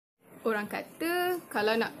Orang kata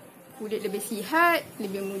kalau nak kulit lebih sihat,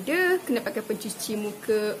 lebih muda, kena pakai pencuci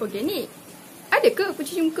muka organik. Ada ke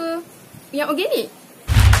pencuci muka yang organik?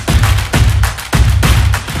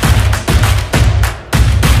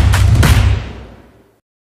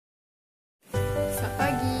 Selamat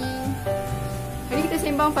pagi. Hari kita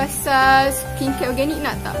sembang pasal skincare organik,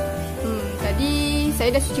 nak tak? Tadi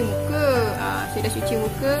saya dah cuci muka.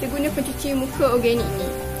 Saya guna pencuci muka organik ni.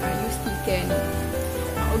 Use skincare ni.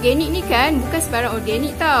 Organik ni kan bukan sebarang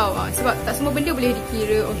organik tau. Sebab tak semua benda boleh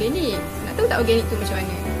dikira organik. Nak tahu tak organik tu macam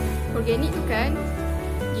mana? Organik tu kan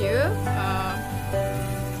dia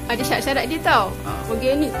ada syarat-syarat dia tau.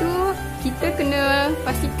 Organik tu kita kena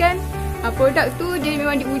pastikan produk tu dia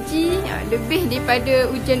memang diuji lebih daripada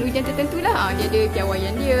ujian-ujian tertentu lah. Dia ada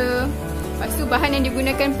piawaian dia. Lepas tu bahan yang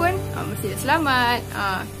digunakan pun mesti dah selamat.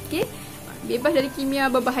 Okay? Bebas dari kimia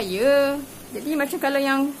berbahaya. Jadi macam kalau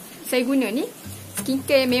yang saya guna ni,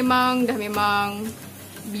 skincare memang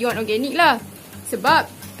beyond organik lah. Sebab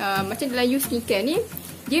macam dalam use skincare ni,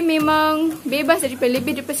 dia memang bebas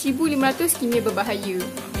lebih daripada 1,500 kimia berbahaya.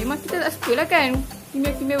 Memang kita tak suka lah kan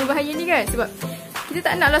kimia berbahaya ni kan. Sebab kita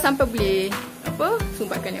tak nak lah sampai boleh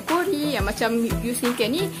sumbatkan pori. Macam use skincare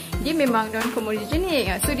ni, dia memang non-comedogenic.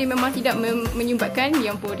 So dia memang tidak menyumbatkan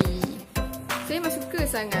yang pori. Saya memang suka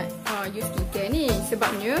sangat use skincare ni.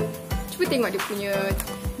 Sebabnya, cuba tengok dia punya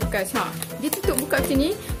bekas. Dia tutup buka macam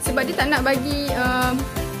ni sebab dia tak nak bagi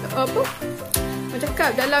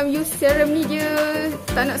cakap dalam use serum ni dia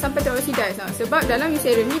tak nak sampai teroksidas. Sebab dalam use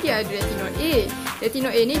serum ni dia ada retinol A.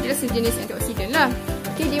 Retinol A ni dia sejenis antioksidan lah.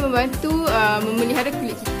 Okay, dia membantu memelihara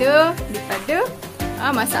kulit kita daripada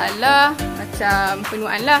masalah macam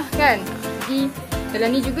penuaan lah kan. Jadi dalam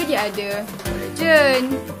ni juga dia ada collagen.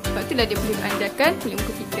 Sebab tu lah dia boleh menandakan kulit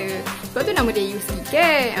muka kita. Sebab tu nama dia use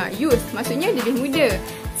skincare. Use maksudnya dia lebih muda.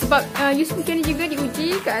 Sebab use skincare ni juga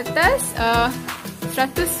diuji ke atas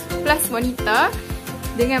 100 plus wanita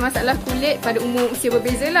dengan masalah kulit pada umur usia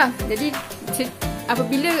berbeza lah. Jadi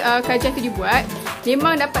apabila kajian tu dibuat,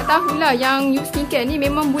 memang dapat tahulah yang use skincare ni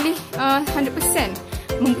memang boleh 100%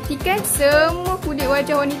 membuktikan semua kulit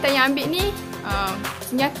wajah wanita yang ambil ni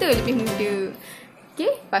senyata lebih muda. Okay,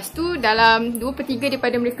 lepas tu dalam 2/3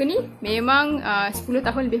 daripada mereka ni memang 10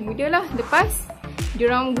 tahun lebih muda lah lepas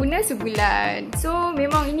diorang guna sebulan. So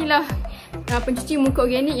memang inilah pencuci muka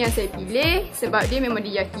organik yang saya pilih sebab dia memang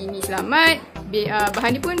diyakini selamat.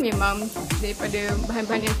 Bahan dia pun memang daripada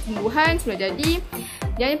bahan-bahan yang tumbuhan sudah jadi.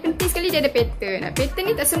 Yang penting sekali dia ada pattern. Pattern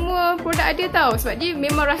ni tak semua produk ada tau. Sebab dia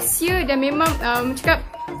memang rahsia dan memang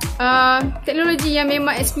teknologi yang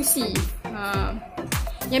memang eksklusif.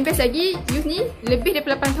 Yang best lagi, use ni lebih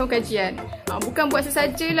daripada 8 tahun kajian. Bukan buat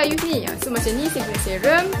sesaja lah use ni. So macam ni saya guna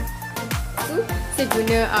serum. So saya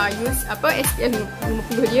guna use SPF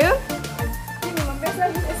 50 dia. Dia memang best lah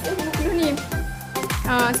use SPF 50 ni.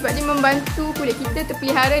 Sebab dia membantu kulit kita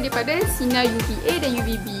terpelihara daripada sinar UVA dan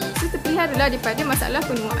UVB. So terpelihara lah daripada masalah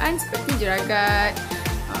penuaan seperti jeragat.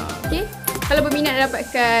 Okay. Kalau berminat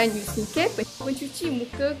dapatkan use skincare pencuci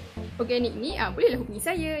muka organik ni, bolehlah hubungi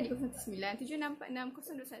saya di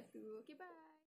 0976466021. Okay, bye.